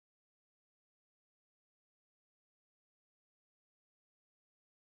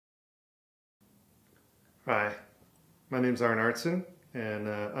Hi, my name's Arnt Arntzen, and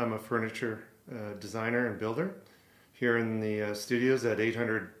I'm a furniture designer and builder here in the studios at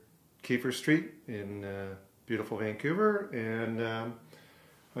 800 Keefer Street in beautiful Vancouver. And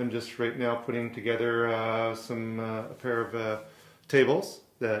I'm just right now putting together a pair of tables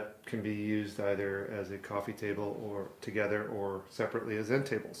that can be used either as a coffee table or together or separately as end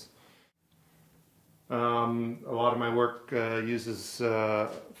tables. A lot of my work uses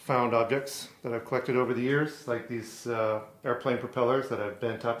found objects that I've collected over the years, like these airplane propellers that I've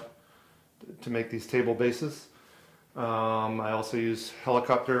bent up to make these table bases. I also use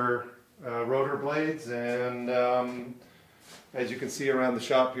helicopter rotor blades, and as you can see around the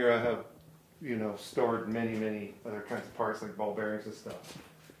shop here, I have stored many other kinds of parts like ball bearings and stuff.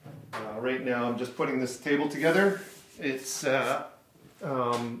 Right now I'm just putting this table together. It's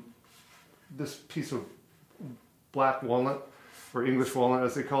this piece of black walnut, or English walnut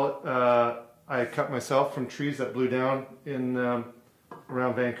as they call it, I cut myself from trees that blew down in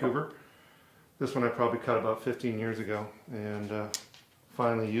around Vancouver. This one I probably cut about 15 years ago, and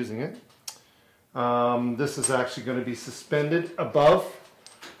finally using it. This is actually going to be suspended above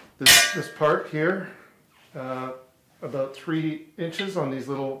this part here, about 3 inches on these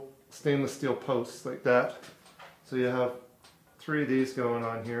little stainless steel posts like that. So you have 3 of these going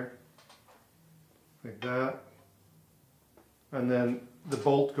on here, like that, and then the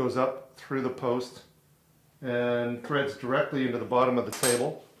bolt goes up through the post and threads directly into the bottom of the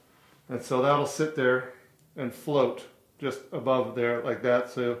table, and so that'll sit there and float just above there like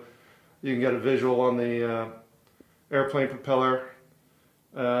that, so you can get a visual on the airplane propeller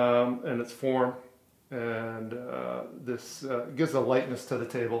and its form, and this gives a lightness to the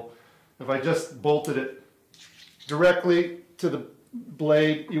table. If I just bolted it directly to the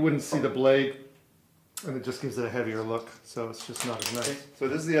blade, you wouldn't see the blade, and it just gives it a heavier look, so it's just not as nice. So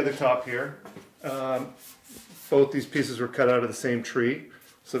this is the other top here. Both these pieces were cut out of the same tree,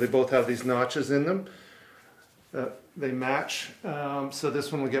 so they both have these notches in them. They match, so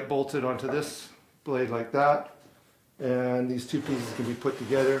this one will get bolted onto this blade like that, and these two pieces can be put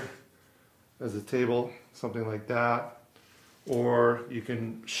together as a table, something like that, or you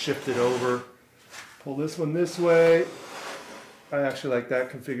can shift it over, pull this one this way. I actually like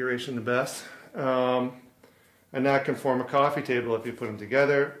that configuration the best. And that can form a coffee table if you put them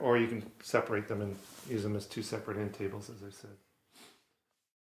together, or you can separate them and use them as 2 separate end tables, as I said.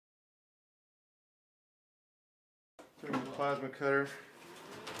 Turn the plasma cutter,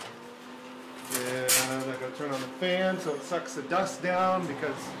 and I gotta turn on the fan so it sucks the dust down,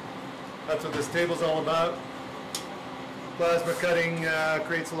 because that's what this table's all about. Plasma cutting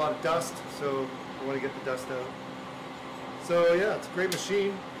creates a lot of dust, so I want to get the dust out. So yeah, it's a great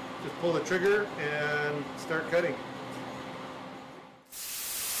machine. Just pull the trigger and start cutting.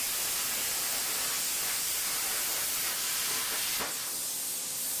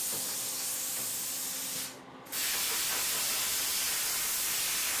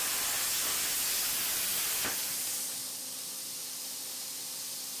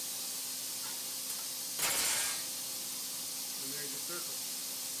 And there's your circle.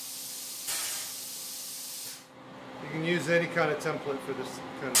 You can use any kind of template for this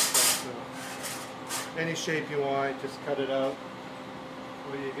kind of stuff. So any shape you want, just cut it out.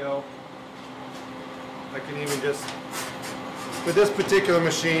 There you go. I can even just, with this particular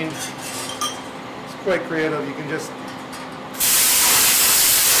machine, it's quite creative. You can just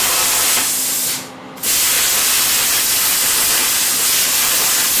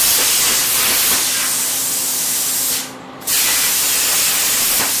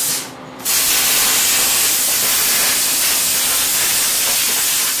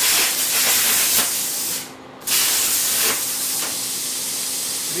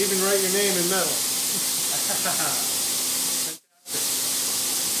even write your name in metal.